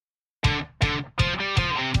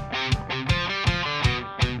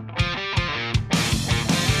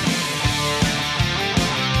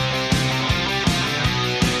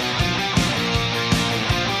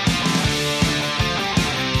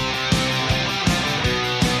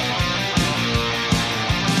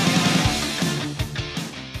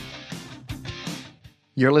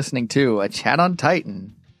You're listening to A Chat on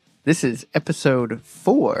Titan. This is episode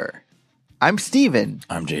 4. I'm Steven.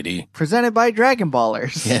 I'm JD. Presented by Dragon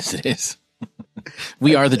Ballers. Yes, it is.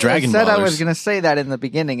 We are the Dragon Ballers. I said I was going to say that in the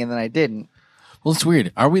beginning, and then I didn't. Well, it's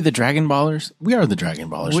weird. Are we the Dragon Ballers? We are the Dragon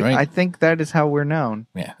Ballers, right? I think that is how we're known.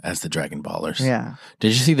 Yeah, as the Dragon Ballers. Yeah. Did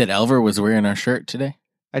you see that Elver was wearing our shirt today?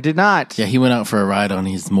 I did not. Yeah, he went out for a ride on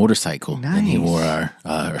his motorcycle, and he Nice. wore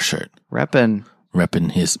our shirt.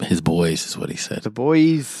 Reppin' his boys is what he said. the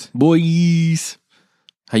boys. Boys.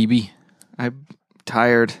 How you be? I'm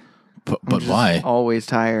tired. But I'm just why? Always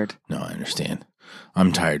tired. No, I understand.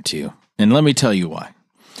 I'm tired too. And let me tell you why.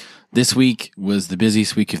 This week was the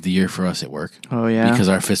busiest week of the year for us at work. Oh, yeah? Because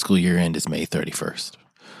our fiscal year end is May 31st.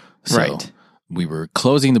 So Right. we were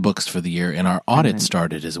closing the books for the year, and our audit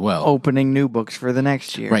started as well. Opening new books for the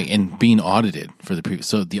next year. Right, and being audited for the previous.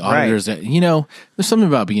 So the auditors, there's something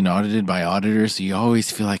about being audited by auditors. You always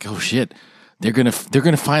feel like, oh shit, they're gonna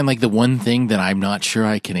find like the one thing that I'm not sure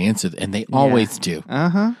I can answer, and they always do.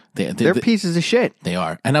 Uh-huh. They're pieces of shit. They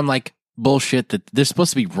are, and I'm like, bullshit. That there's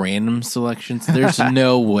supposed to be random selections. There's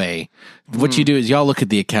no way. What you do is y'all look at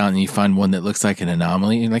the account and you find one that looks like an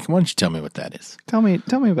anomaly. And you're like, why don't you tell me what that is? Tell me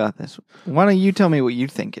about this. Why don't you tell me what you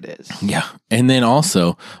think it is? Yeah, and then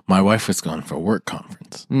also my wife was gone for a work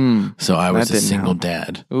conference, so I was That a didn't single help.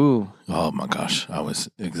 dad. Ooh. Oh my gosh, I was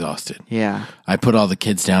exhausted. Yeah. I put all the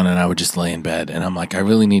kids down and I would just lay in bed, and I'm like, I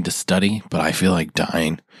really need to study, but I feel like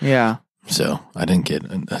dying. Yeah. So I didn't get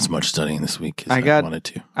as much studying this week as I wanted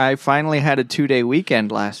to. I finally had a 2-day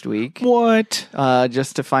weekend last week. What?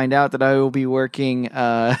 Just to find out that I will be working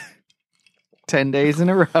 10 days in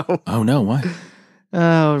a row. Oh no, what?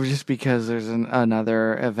 Oh, just because there's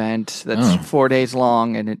another event that's 4 days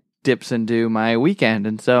long and it dips into my weekend.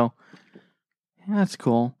 And so, yeah, that's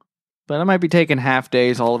cool. But I might be taking half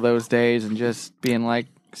days all of those days and just being like,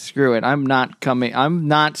 screw it. I'm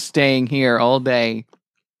not staying here all day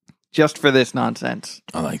just for this nonsense.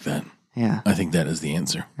 I like that. Yeah. I think that is the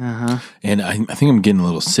answer. Uh-huh. And I think I'm getting a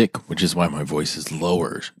little sick, which is why my voice is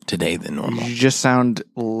lower today than normal. You just sound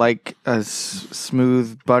like a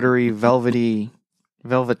smooth, buttery, velveteen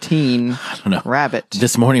I don't know. rabbit.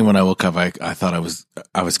 This morning when I woke up, I thought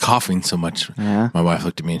I was coughing so much. Yeah. My wife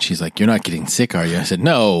looked at me and she's like, "You're not getting sick, are you?" I said,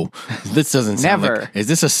 "No, this doesn't sound Never. like." Is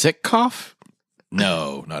this a sick cough?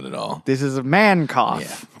 No, not at all. This is a man cough.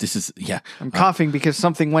 Yeah, this is I'm coughing because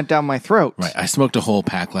something went down my throat. right. I smoked a whole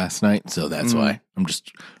pack last night, so that's why I'm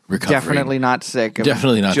just recovering. Definitely not sick. I'm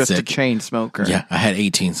Definitely not just sick. a chain smoker. Yeah, I had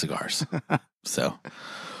 18 cigars. So,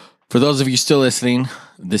 for those of you still listening,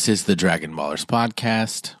 this is the Dragon Ballers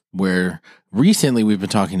podcast, where recently we've been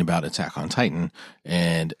talking about Attack on Titan,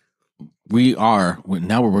 and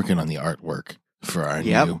now we're working on the artwork for our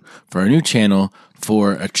new channel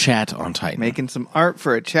for A Chat on Titan. Making some art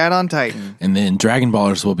for A Chat on Titan. And then Dragon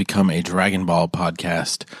Ballers will become a Dragon Ball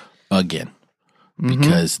podcast again.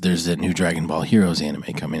 Because there's that new Dragon Ball Heroes anime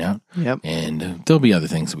coming out. Yep. And there'll be other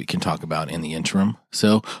things that we can talk about in the interim.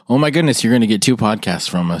 So, oh my goodness, you're going to get 2 podcasts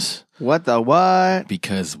from us. What the what?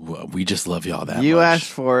 Because we just love y'all that much. You asked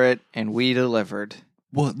for it, and we delivered.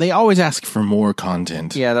 Well, they always ask for more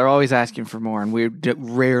content. Yeah, they're always asking for more, and we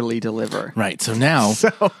rarely deliver. Right. So now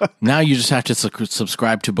you just have to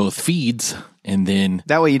subscribe to both feeds, and then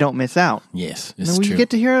That way you don't miss out. yes, it's Then true. you get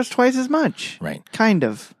to hear us twice as much. Right. Kind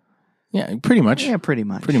of. Yeah, pretty much. Yeah, pretty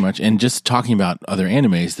much. Pretty much. And just talking about other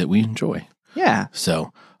animes that we enjoy. Yeah.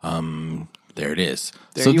 So, there it is.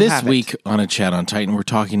 There So you this have it. week on A Chat on Titan, we're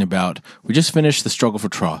talking about, we just finished the Struggle for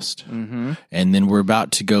Trost. Mm-hmm. And then we're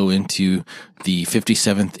about to go into the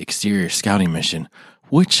 57th Exterior Scouting Mission,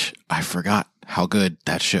 which I forgot how good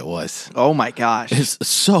that shit was. Oh my gosh. It's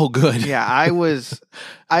so good. Yeah,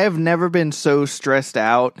 I have never been so stressed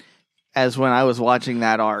out as when I was watching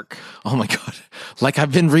that arc. Oh my God. Like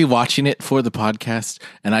I've been rewatching it for the podcast,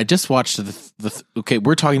 and I just watched okay,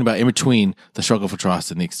 we're talking about in between the Struggle for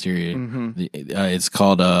Trost and the Exterior. It's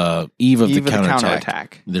called Eve of the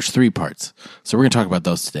Counterattack. There's 3 parts. So we're going to talk about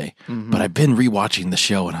those today. But I've been rewatching the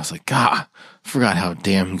show, and I was like, God, I forgot how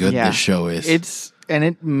damn good this show is. And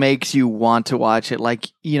it makes you want to watch it. Like,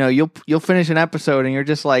 you'll finish an episode and you're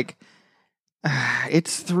just like,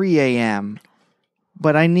 it's 3 a.m.,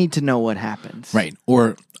 but I need to know what happens. Right.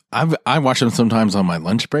 Or I watch them sometimes on my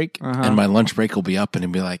lunch break, and my lunch break will be up, and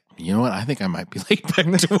it'll be like, you know what? I think I might be late back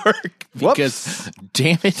to work because,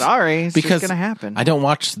 damn it, Sorry, it's because just gonna happen. I don't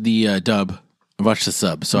watch the dub; I watch the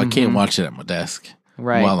sub, so I can't watch it at my desk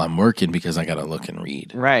while I'm working because I got to look and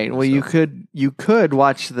read. Right. Well, you could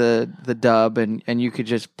watch the dub, and you could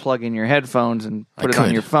just plug in your headphones and put it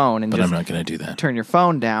on your phone, and but just I'm not going to do that. turn your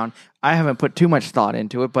phone down. I haven't put too much thought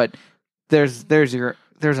into it, but there's your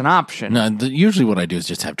there's an option. No, usually what I do is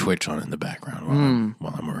just have Twitch on in the background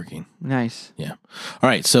while I'm working. Nice. Yeah. All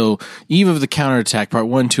right. So Eve of the Counterattack, part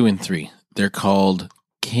 1, 2, and 3. They're called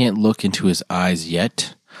Can't Look Into His Eyes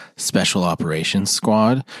Yet, Special Operations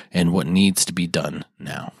Squad, and What Needs to Be Done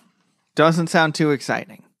Now. Doesn't sound too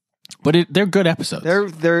exciting. But they're good episodes.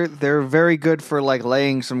 They're very good for like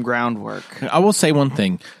laying some groundwork. I will say one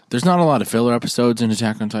thing. There's not a lot of filler episodes in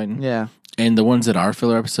Attack on Titan. Yeah. And the ones that are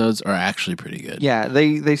filler episodes are actually pretty good. Yeah,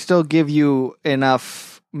 they still give you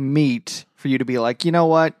enough meat for you to be like, you know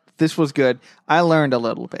what? This was good. I learned a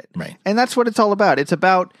little bit. Right. And that's what it's all about. It's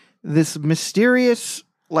about this mysterious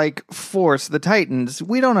like force, the Titans.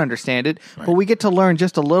 We don't understand it, but we get to learn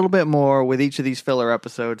just a little bit more with each of these filler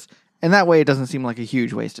episodes. And that way it doesn't seem like a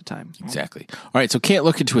huge waste of time. Exactly. All right, so Can't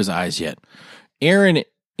Look Into His Eyes Yet. Eren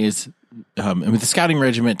is... the scouting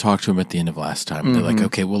regiment talked to him at the end of last time. And they're like,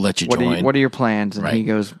 okay, we'll let you join. What are your plans? And he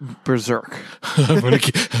goes, berserk. I'm going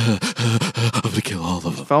to kill all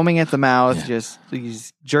of them. Foaming at the mouth,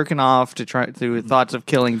 he's jerking off to thoughts of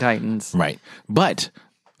killing Titans. Right. But,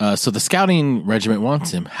 so the scouting regiment wants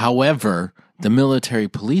him. However, the military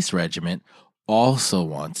police regiment also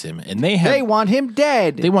wants him, and they want him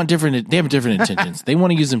dead. They have different intentions. They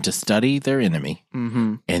want to use him to study their enemy,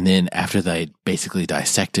 and then after they basically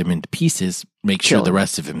dissect him into pieces, make sure the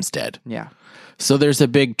rest of him's dead. Yeah. So there's a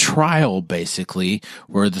big trial, basically,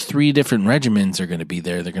 where the 3 different regiments are going to be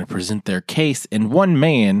there. They're going to present their case, and one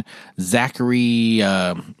man, Zachary,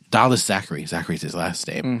 Dallas Zachary's his last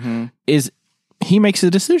name, he makes a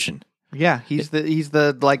decision. Yeah, he's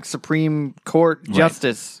the like Supreme Court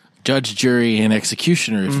justice. Judge, jury, and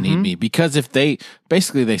executioner if need be. Because if they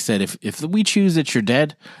said, if we choose that you're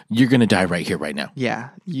dead, you're going to die right here, right now. Yeah.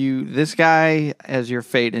 This guy has your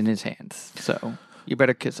fate in his hands. So you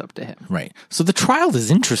better kiss up to him. Right. So the trial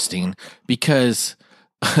is interesting because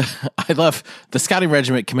I love the scouting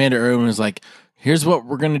regiment commander. Erwin was like, here's what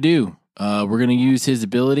we're going to do. We're going to use his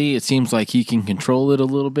ability. It seems like he can control it a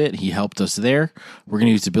little bit. He helped us there. We're going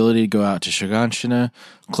to use the ability to go out to Shiganshina,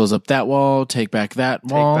 close up that wall, take back that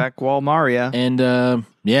wall. Take back Wall Maria. And,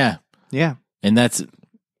 yeah. Yeah. And that's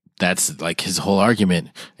like his whole argument.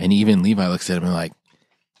 And even Levi looks at him and like...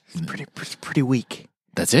 It's pretty weak.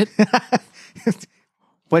 That's it?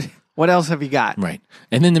 What else have you got? Right.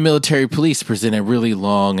 And then the military police present a really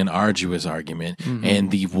long and arduous argument,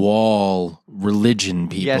 and the wall religion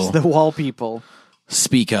people... Yes, the wall people.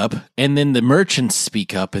 ...speak up, and then the merchants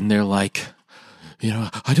speak up, and they're like,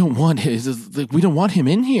 I don't want him... We don't want him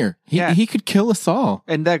in here. He could kill us all.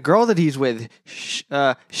 And that girl that he's with,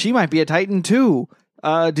 she might be a Titan too.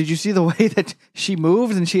 Did you see the way that she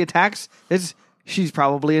moves and she attacks? She's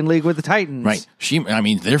probably in league with the Titans. Right.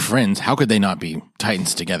 They're friends. How could they not be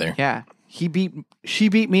Titans together? Yeah. She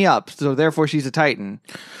beat me up, so therefore she's a Titan.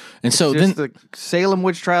 And so then the Salem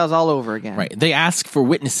witch trials all over again. Right. They ask for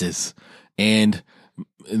witnesses, and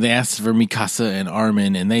they ask for Mikasa and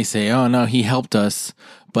Armin, and they say, "Oh no, he helped us."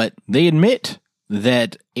 But they admit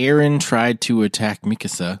that Eren tried to attack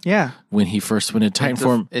Mikasa. Yeah. When he first went into Titan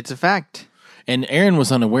form. It's a fact. And Eren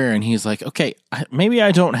was unaware, and he's like, okay, maybe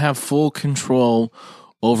I don't have full control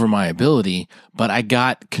over my ability, but I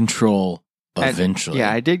got control eventually.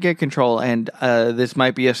 I did get control, and this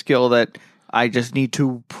might be a skill that I just need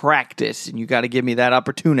to practice, and you got to give me that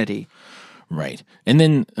opportunity. Right. And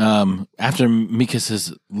then after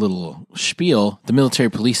Mikasa's little spiel, the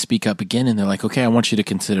military police speak up again, and they're like, okay, I want you to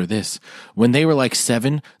consider this. When they were like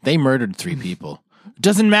 7, they murdered 3 people.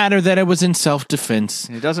 Doesn't matter that it was in self-defense.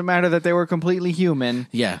 It doesn't matter that they were completely human.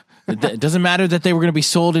 Yeah. It doesn't matter that they were going to be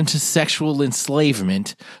sold into sexual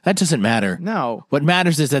enslavement. That doesn't matter. No. What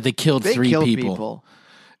matters is that they killed 3 people.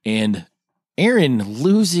 And Eren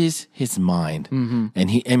loses his mind. And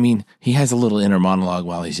he has a little inner monologue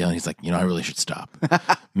while he's yelling. He's like, I really should stop.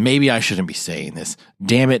 Maybe I shouldn't be saying this.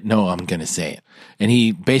 Damn it. No, I'm going to say it. And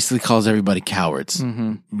he basically calls everybody cowards.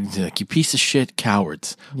 He's like, you piece of shit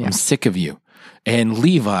cowards. Yeah. I'm sick of you. And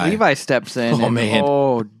Levi steps in. Oh, man.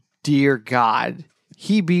 Oh, dear God.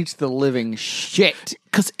 He beats the living shit.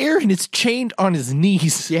 Because Eren is chained on his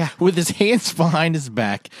knees with his hands behind his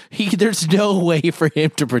back. There's no way for him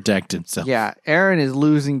to protect himself. Yeah, Eren is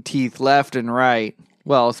losing teeth left and right.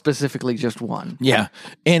 Well, specifically just one. Yeah.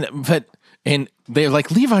 And they're like,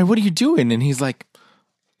 Levi, what are you doing? And he's like,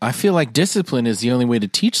 I feel like discipline is the only way to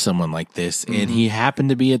teach someone like this. And he happened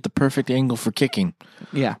to be at the perfect angle for kicking.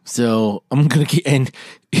 Yeah. So I'm going to and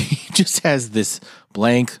he just has this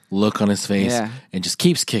blank look on his face and just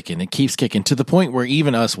keeps kicking and keeps kicking to the point where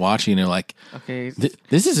even us watching are like, okay,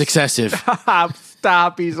 this is excessive.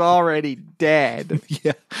 Stop. He's already dead.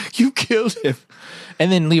 Yeah. You killed him.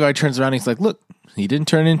 And then Levi turns around and he's like, look, he didn't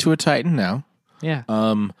turn into a Titan now. Yeah.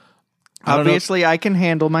 Obviously, I can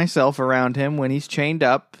handle myself around him when he's chained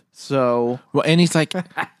up. So, well, and he's like,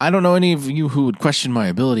 I don't know any of you who would question my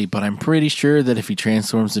ability, but I'm pretty sure that if he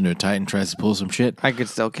transforms into a Titan and tries to pull some shit, I could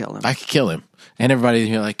still kill him. I could kill him. And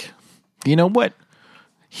everybody's like, you know what?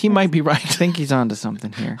 He might be right. I think he's onto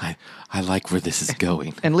something here. I like where this is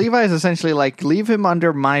going. And Levi is essentially like, leave him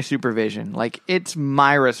under my supervision. Like, it's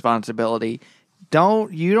my responsibility.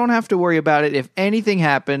 You don't have to worry about it. If anything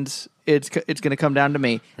happens, it's going to come down to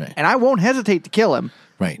me. Right. And I won't hesitate to kill him.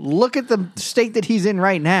 Right. Look at the state that he's in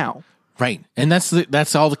right now. Right. And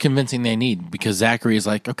that's all the convincing they need, because Zachary is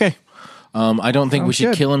like, okay, I don't think we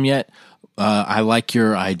should kill him yet. I like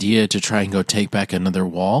your idea to try and go take back another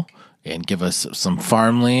wall and give us some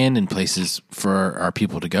farmland and places for our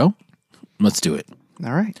people to go. Let's do it.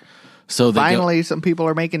 All right. So finally, some people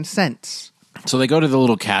are making sense. So they go to the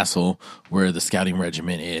little castle where the scouting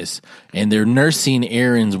regiment is, and they're nursing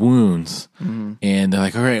Aaron's wounds. Mm-hmm. And they're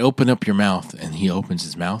like, all right, open up your mouth. And he opens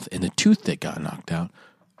his mouth, and the tooth that got knocked out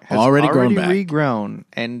has already grown back. Regrown.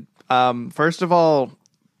 And first of all,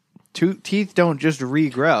 teeth don't just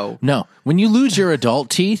regrow. No. When you lose your adult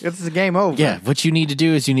teeth, it's the game over. Yeah. What you need to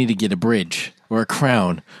do is you need to get a bridge or a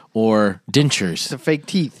crown or dentures. The fake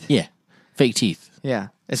teeth. Yeah. Fake teeth. Yeah.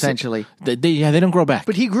 Essentially. So they don't grow back.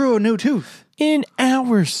 But he grew a new tooth. In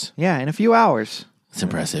hours. Yeah, in a few hours. It's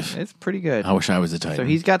impressive. It's pretty good. I wish I was a Titan. So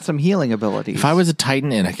he's got some healing abilities. If I was a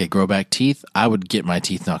Titan and I could grow back teeth, I would get my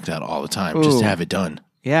teeth knocked out all the time just to have it done.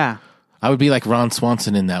 Yeah. I would be like Ron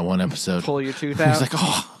Swanson in that one episode. Pull your tooth out. He's like,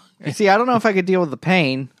 oh. See, I don't know if I could deal with the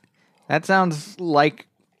pain. That sounds like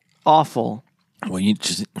awful. Well, you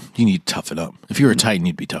need to toughen up. If you were a Titan,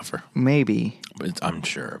 you'd be tougher. Maybe. But I'm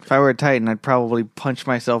sure. If I were a Titan, I'd probably punch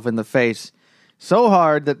myself in the face so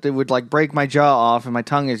hard that it would like break my jaw off and my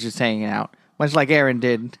tongue is just hanging out. Much like Aaron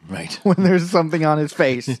did. Right. When there's something on his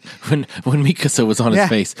face. when Mikasa was on his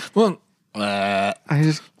face. Well, I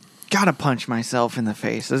just gotta punch myself in the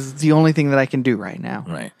face. This is the only thing that I can do right now.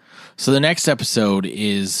 Right. So the next episode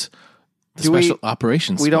is the Special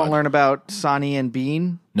Operations Squad. We don't learn about Sonny and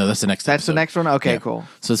Bean? No, that's the next episode. That's the next one? Okay, cool.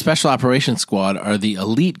 So the Special Operations Squad are the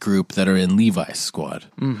elite group that are in Levi's squad.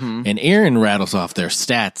 Mm-hmm. And Aaron rattles off their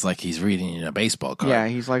stats like he's reading in a baseball card. Yeah,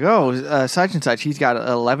 he's like, such and such. He's got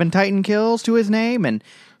 11 Titan kills to his name and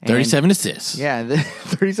 37 assists. Yeah,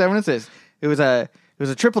 37 assists. It was a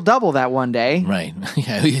triple-double that one day. Right.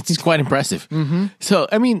 Yeah, it's quite impressive. Mm-hmm. So,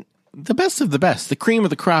 I mean, the best of the best, the cream of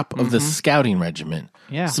the crop of the scouting regiment.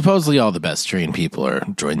 Yeah. Supposedly all the best trained people are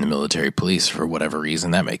joining the military police for whatever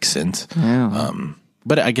reason. That makes sense. Yeah.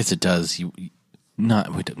 But I guess it does.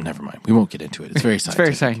 Never mind. We won't get into it. It's very scientific. It's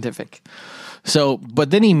very scientific. So, but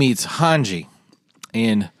then he meets Hanji.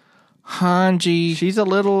 And Hanji... She's a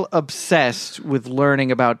little obsessed with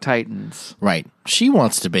learning about Titans. Right. She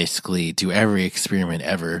wants to basically do every experiment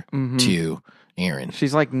ever to Aaron.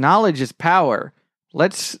 She's like, knowledge is power.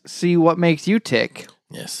 Let's see what makes you tick.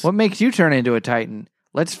 Yes. What makes you turn into a Titan?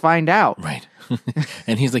 Let's find out. Right.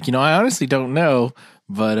 And he's like, I honestly don't know.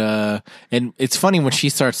 But, and it's funny when she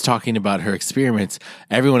starts talking about her experiments,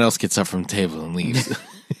 everyone else gets up from the table and leaves.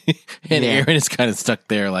 And Aaron is kind of stuck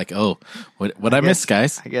there like, oh, what I miss,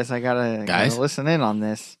 guys? I guess I gotta listen in on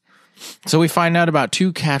this. So we find out about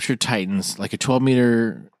 2 captured Titans, like a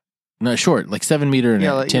 12-meter... No, short, like 7 meter and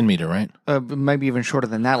a 10 meter, right? Maybe even shorter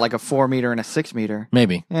than that, like a 4 meter and a 6 meter.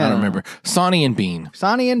 Maybe. Yeah. I don't remember. Sonny and Bean.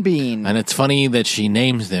 Sonny and Bean. And it's funny that she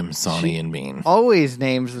names them Sonny and Bean. Always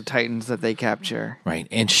names the Titans that they capture. Right.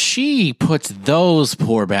 And she puts those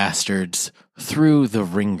poor bastards through the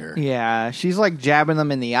ringer. Yeah. She's like jabbing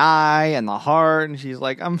them in the eye and the heart. And she's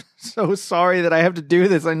like, I'm so sorry that I have to do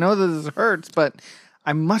this. I know this hurts, but...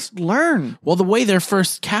 I must learn. Well, the way they're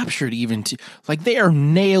first captured, like they are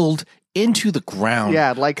nailed into the ground.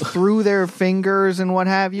 Yeah, like through their fingers and what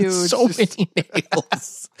have you. It's so many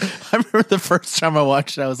nails. I remember the first time I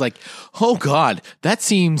watched it, I was like, oh God, that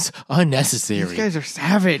seems unnecessary. These guys are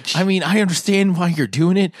savage. I mean, I understand why you're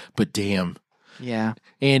doing it, but damn. Yeah.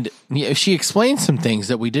 And she explains some things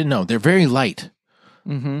that we didn't know. They're very light.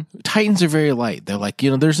 Mm-hmm. Titans are very light. They're like,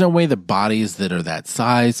 there's no way the bodies that are that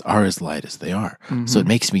size are as light as they are. Mm-hmm. So it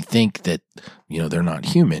makes me think that, they're not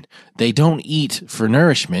human. They don't eat for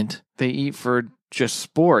nourishment. They eat for just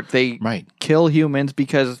sport. They kill humans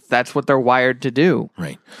because that's what they're wired to do.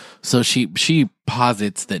 Right. So she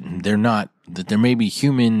posits that that there may be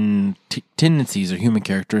human tendencies or human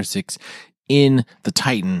characteristics in the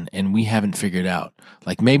Titan, and we haven't figured out.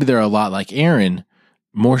 Like maybe they're a lot like Aaron.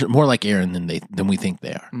 More like Aaron than we think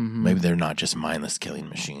they are. Mm-hmm. Maybe they're not just mindless killing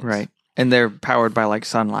machines. Right. And they're powered by like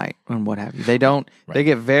sunlight and what have you. They don't. Right. They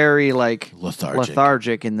get very like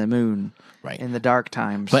lethargic in the moon. Right. In the dark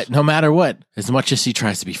times. But no matter what, as much as she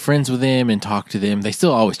tries to be friends with them and talk to them, they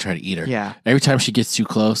still always try to eat her. Yeah. Every time she gets too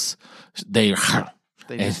close, they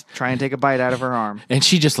just try and take a bite out of her arm. And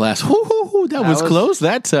she just laughs. Hoo, that was close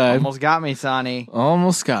that time. Almost got me, Sonny.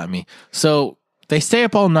 Almost got me. So they stay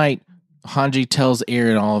up all night. Hanji tells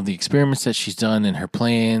Eren all of the experiments that she's done and her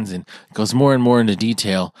plans and goes more and more into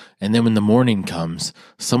detail. And then when the morning comes,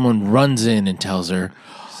 someone runs in and tells her,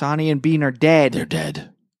 Sonny and Bean are dead. They're dead.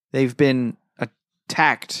 They've been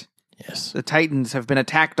attacked. Yes. The Titans have been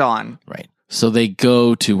attacked on. Right. So they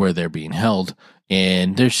go to where they're being held,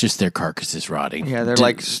 and there's just their carcasses rotting. Yeah, they're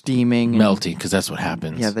like steaming. Melting, because that's what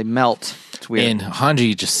happens. Yeah, they melt. It's weird. And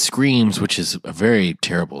Hanji just screams, which is a very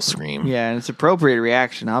terrible scream. Yeah, and it's appropriate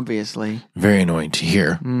reaction, obviously. Very annoying to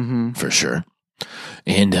hear, for sure.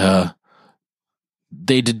 And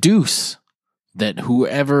they deduce that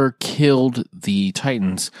whoever killed the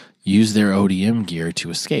Titans used their ODM gear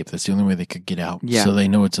to escape. That's the only way they could get out. Yeah. So they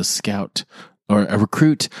know it's a scout or a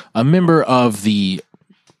recruit, a member of the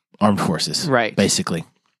armed forces. Right. Basically.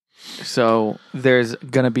 So there's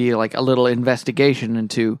going to be like a little investigation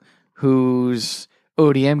into whose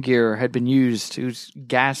ODM gear had been used, whose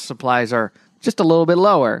gas supplies are just a little bit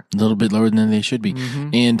lower. A little bit lower than they should be.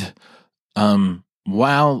 And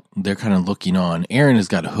while they're kind of looking on, Eren has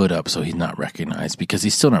got a hood up so he's not recognized because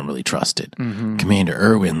he's still not really trusted. Commander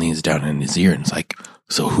Erwin leans down in his ear and is like,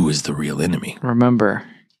 so who is the real enemy? Remember,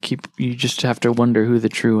 you just have to wonder who the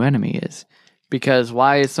true enemy is. Because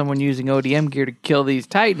why is someone using ODM gear to kill these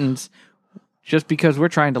Titans just because we're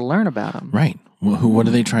trying to learn about them? Right. Well, what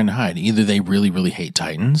are they trying to hide? Either they really, really hate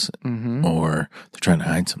Titans or they're trying to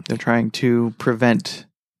hide something. They're trying to prevent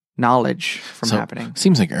knowledge from happening.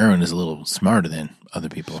 Seems like Eren is a little smarter than other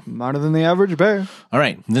people. Smarter than the average bear. All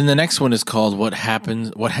right. Then the next one is called What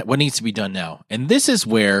Happens, What Needs to Be Done Now. And this is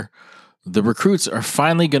where the recruits are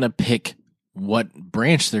finally going to pick what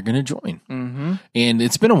branch they're going to join. And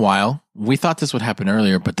it's been a while. We thought this would happen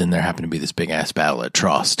earlier, but then there happened to be this big ass battle at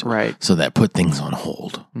Trost. Right. So that put things on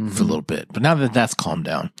hold for a little bit. But now that that's calmed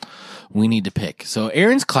down, we need to pick. So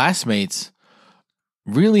Eren's classmates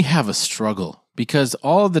really have a struggle because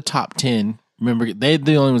all of the top 10, remember, they're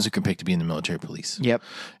the only ones who can pick to be in the military police. Yep.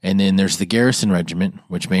 And then there's the garrison regiment,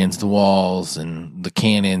 which mans the walls and the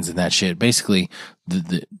cannons and that shit. Basically,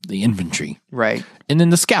 the infantry. Right. And then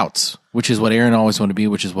the scouts, which is what Eren always wanted to be,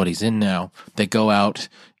 which is what he's in now. They go out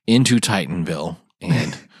into Titanville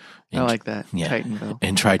and I like that. Yeah, Titanville.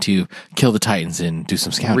 And try to kill the Titans and do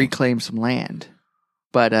some scouting. Reclaim some land.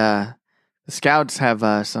 But the scouts have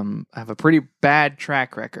a pretty bad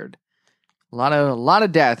track record. A lot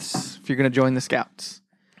of deaths if you're going to join the scouts.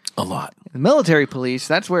 A lot. The military police,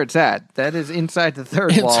 that's where it's at. That is inside the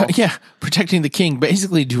third wall. Yeah, protecting the king,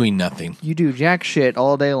 basically doing nothing. You do jack shit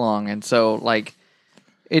all day long. And so, like,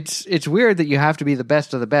 it's weird that you have to be the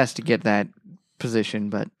best of the best to get that position.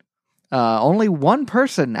 But only one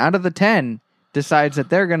person out of the 10 decides that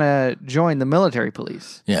they're going to join the military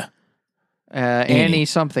police. Yeah. Annie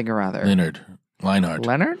something or other. Leinart.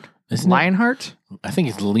 Leonard? Leinhart? I think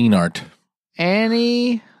it's Leinart.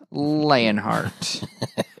 Annie Lionheart.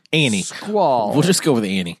 Annie. Squall. We'll just go with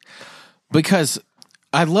Annie. Because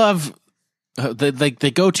I love,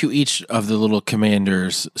 they go to each of the little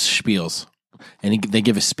commanders' spiels. And they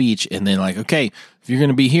give a speech. And then like, okay, if you're going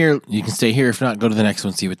to be here, you can stay here. If not, go to the next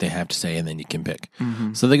one, see what they have to say. And then you can pick.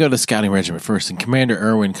 So they go to the scouting regiment first. And Commander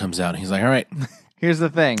Erwin comes out. And he's like, all right. Here's the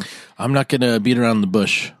thing. I'm not going to beat around the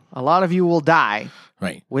bush. A lot of you will die.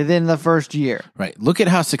 Right. Within the first year. Right. Look at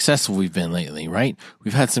how successful we've been lately, right?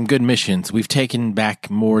 We've had some good missions. We've taken back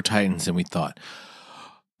more Titans than we thought.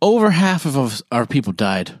 Over half of our people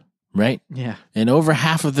died, right? Yeah. And over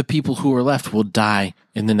half of the people who are left will die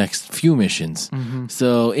in the next few missions.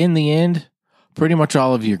 So in the end, pretty much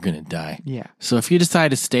all of you are going to die. Yeah. So if you decide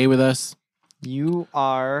to stay with us, you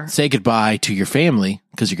are... say goodbye to your family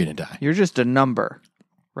because you're going to die. You're just a number.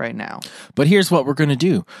 Right now. But here's what we're going to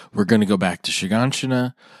do. We're going to go back to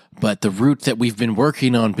Shiganshina, but the route that we've been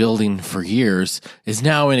working on building for years is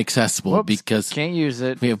now inaccessible because can't use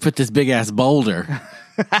it. We have put this big ass boulder,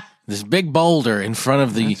 this big boulder in front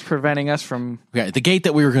of the... It's preventing us from... Yeah, the gate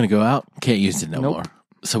that we were going to go out, can't use it no more.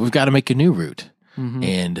 So we've got to make a new route.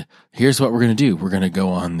 And here's what we're going to do. We're going to go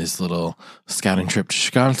on this little scouting trip to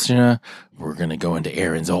Shiganshina. We're going to go into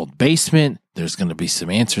Eren's old basement. There's going to be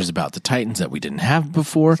some answers about the Titans that we didn't have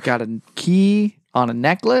before. He's got a key on a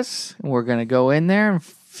necklace, and we're going to go in there and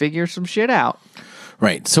figure some shit out.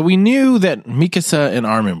 Right. So we knew that Mikasa and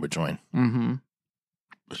Armin would join.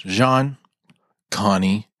 Jean,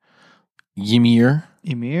 Connie, Ymir,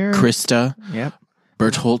 Ymir, Krista, yep,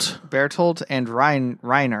 Bertolt, and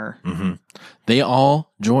Reiner. Mm-hmm. They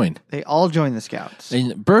all joined. They all joined the Scouts.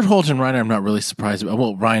 And Bertolt and Reiner, I'm not really surprised about.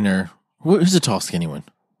 Well, Reiner, who's the tall, skinny one?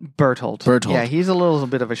 Bertolt. Yeah, he's a little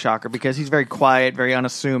bit of a shocker because he's very quiet, very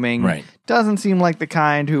unassuming. Right. Doesn't seem like the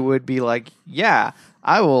kind who would be like, yeah,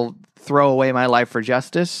 I will throw away my life for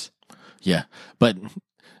justice. Yeah, but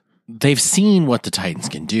they've seen what the Titans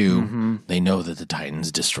can do. Mm-hmm. They know that the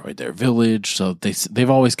Titans destroyed their village, so they've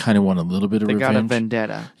always kind of won a little bit of revenge. They got a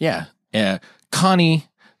vendetta. Yeah. Connie...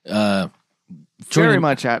 very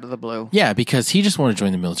much out of the blue. Yeah, because he just wanted to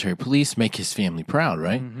join the military police, make his family proud,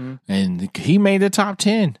 right? Mm-hmm. And he made the top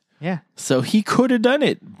 10. Yeah. So he could have done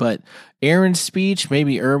it. But Aaron's speech,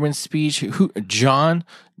 maybe Erwin's speech, John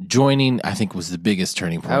joining, I think, was the biggest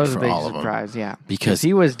turning point for all of them. That was a big surprise, yeah. Because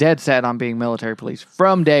he was dead set on being military police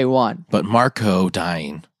from day one. But Marco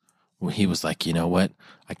dying, he was like, you know what?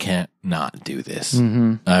 I can't not do this.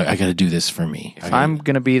 Mm-hmm. I got to do this for me. If I'm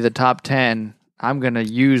going to be the top 10... I'm going to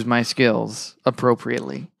use my skills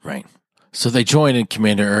appropriately. Right. So they join, and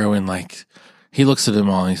Commander Erwin, he looks at them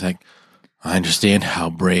all and he's like, I understand how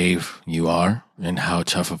brave you are and how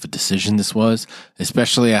tough of a decision this was,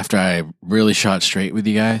 especially after I really shot straight with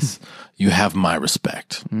you guys. You have my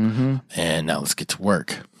respect. Mm-hmm. And now let's get to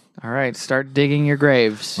work. All right. Start digging your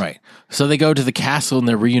graves. Right. So they go to the castle and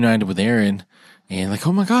they're reunited with Aaron. And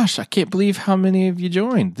oh my gosh, I can't believe how many of you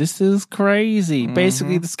joined. This is crazy. Mm-hmm.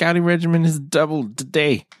 Basically, the scouting regiment has doubled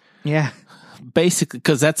today. Yeah. Basically,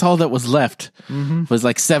 because that's all that was left. Mm-hmm. Was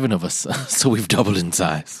 7 of us. So we've doubled in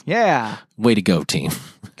size. Yeah. Way to go, team.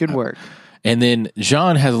 Good work. And then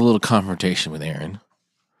Jean has a little confrontation with Aaron.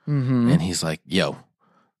 Mm-hmm. And he's like, yo,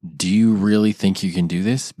 do you really think you can do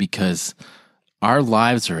this? Because our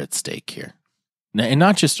lives are at stake here. And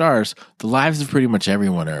not just ours, the lives of pretty much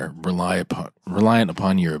everyone are reliant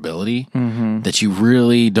upon your ability that you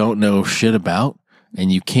really don't know shit about,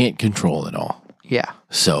 and you can't control it all. Yeah.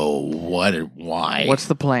 So why? What's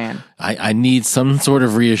the plan? I need some sort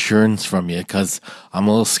of reassurance from you because I'm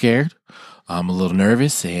a little scared, I'm a little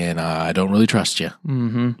nervous, and I don't really trust you.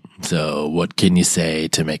 Mm-hmm. So what can you say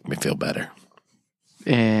to make me feel better?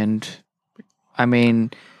 And, I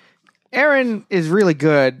mean... Aaron is really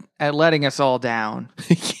good at letting us all down.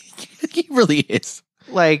 He really is.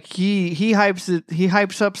 He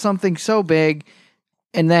hypes up something so big,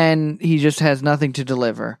 and then he just has nothing to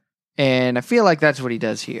deliver. And I feel like that's what he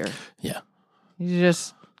does here. Yeah. He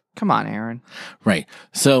just, come on, Aaron. Right.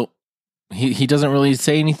 So he doesn't really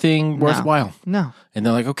say anything worthwhile. No. And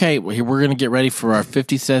they're like, okay, we're going to get ready for our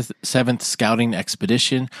 57th scouting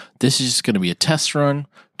expedition. This is just going to be a test run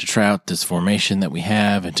to try out this formation that we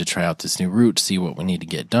have and to try out this new route, see what we need to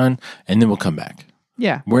get done, and then we'll come back.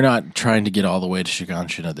 Yeah. We're not trying to get all the way to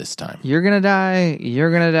Shiganshina this time. You're going to die. You're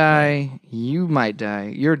going to die. You might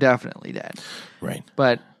die. You're definitely dead. Right.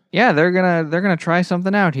 But yeah, they're going to try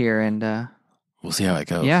something out here, and we'll see how it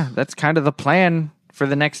goes. Yeah, that's kind of the plan for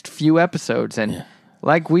the next few episodes. And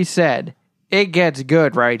like we said, it gets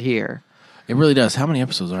good right here. It really does. How many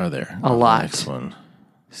episodes are there? A lot. The next one?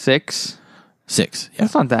 6. 6. Yeah.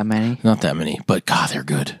 That's not that many. Not that many, but God, they're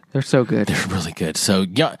good. They're so good. They're really good. So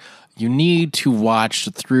yeah, you need to watch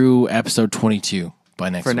through episode 22 by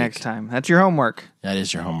next week. For next time. That's your homework. That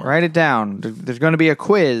is your homework. Write it down. There's going to be a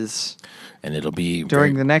quiz. And it'll be...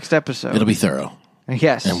 during the next episode. It'll be thorough.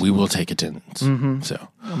 Yes. And we will take attendance. Mm-hmm. So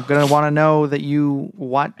I'm going to want to know that you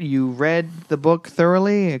read the book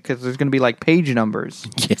thoroughly, because there's going to be page numbers.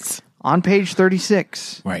 Yes. On page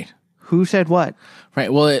 36. Right. Who said what?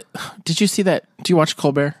 Right. Well, did you see that? Do you watch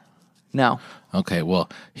Colbert? No. Okay. Well,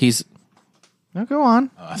 he's... No, go on.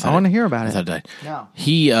 I want to hear about it. I thought I... No.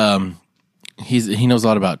 He knows a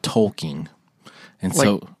lot about Tolkien. And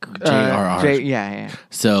so J.R.R. Yeah.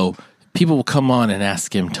 So people will come on and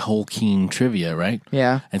ask him Tolkien trivia, right?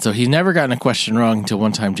 Yeah. And so he's never gotten a question wrong until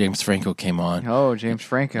one time James Franco came on. Oh, James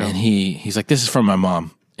Franco. And he's like, this is from my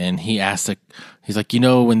mom. And he asked, he's like,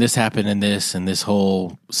 when this happened and this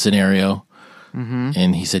whole scenario. Mm-hmm.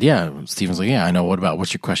 And he said, yeah. Stephen's like, yeah, I know.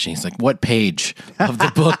 What's your question? He's like, what page of the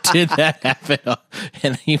book did that happen?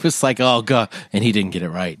 And he was like, oh, God. And he didn't get it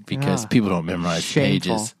right because people don't memorize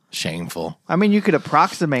pages. Shameful. I mean, you could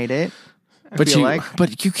approximate it. But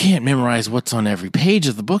you can't memorize what's on every page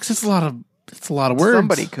of the books. It's a lot of words.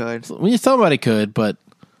 Somebody could. Somebody could, but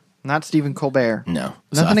not Stephen Colbert. No.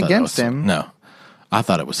 Nothing against him. No. I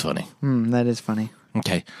thought it was funny. That is funny.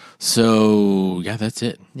 Okay. So, yeah, that's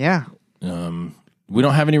it. Yeah. We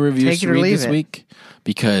don't have any reviews to read this week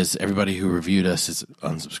because everybody who reviewed us is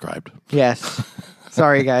unsubscribed. Yes.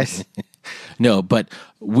 Sorry, guys. No, but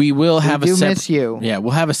we will have miss you. Yeah,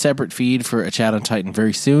 we'll have a separate feed for A Chat on Titan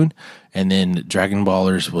very soon, and then Dragon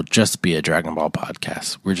Ballers will just be a Dragon Ball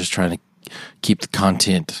podcast. We're just trying to keep the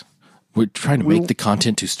content. We're trying to make the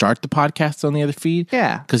content to start the podcast on the other feed.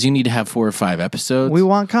 Yeah, because you need to have 4 or 5 episodes. We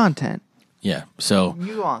want content. Yeah, so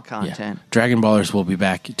you want content. Yeah. Dragon Ballers will be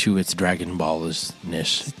back to its Dragon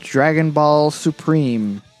Ballers-ness. Dragon Ball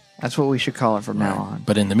Supreme. That's what we should call it from now on.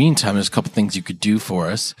 But in the meantime, there's a couple things you could do for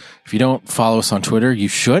us. If you don't follow us on Twitter, you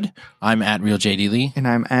should. I'm at RealJDLee. And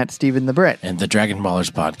I'm at Stephen the Brit. And the Dragon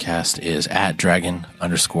Ballers podcast is at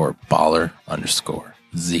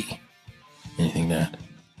Dragon_Baller_Z. Anything to add?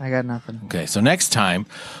 I got nothing. Okay, so next time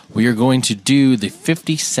we are going to do the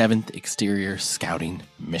 57th Exterior Scouting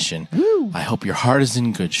Mission. Woo. I hope your heart is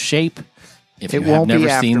in good shape. If you have never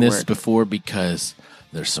seen this before, because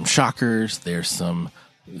there's some shockers, there's some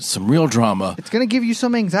real drama. It's going to give you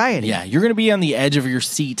some anxiety. Yeah, you're going to be on the edge of your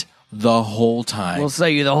seat the whole time. We'll sell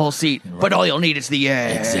you the whole seat, but all you'll need is the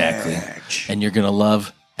edge. Exactly. And you're going to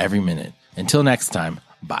love every minute. Until next time,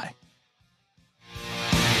 bye.